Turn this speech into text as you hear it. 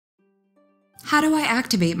How do I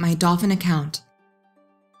activate my Dolphin account?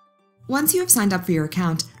 Once you have signed up for your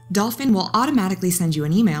account, Dolphin will automatically send you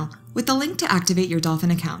an email with the link to activate your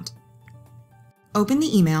Dolphin account. Open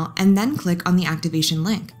the email and then click on the activation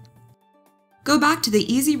link. Go back to the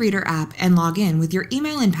EasyReader app and log in with your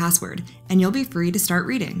email and password, and you'll be free to start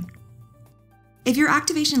reading. If your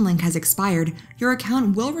activation link has expired, your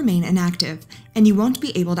account will remain inactive, and you won't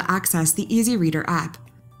be able to access the EasyReader app.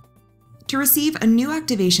 To receive a new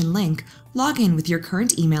activation link, log in with your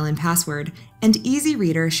current email and password, and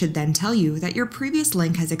EasyReader should then tell you that your previous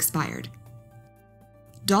link has expired.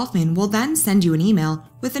 Dolphin will then send you an email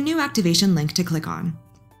with a new activation link to click on.